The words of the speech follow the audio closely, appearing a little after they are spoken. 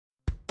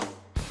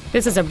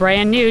This is a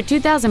brand new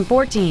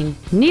 2014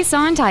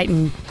 Nissan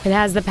Titan. It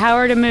has the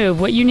power to move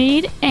what you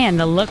need and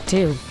the look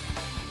too.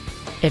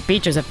 It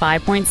features a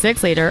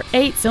 5.6-liter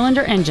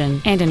 8-cylinder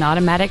engine and an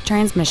automatic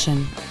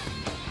transmission.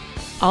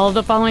 All of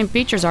the following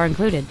features are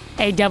included: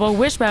 a double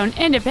wishbone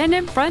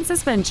independent front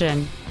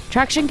suspension,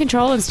 traction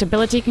control and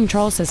stability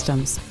control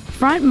systems,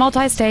 front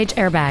multi-stage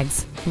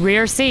airbags,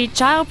 rear seat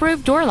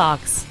child-proof door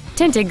locks,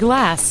 tinted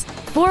glass,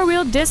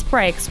 4-wheel disc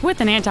brakes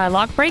with an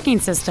anti-lock braking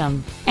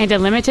system, and a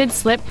limited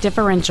slip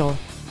differential.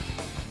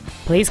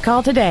 Please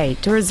call today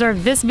to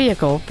reserve this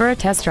vehicle for a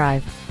test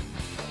drive.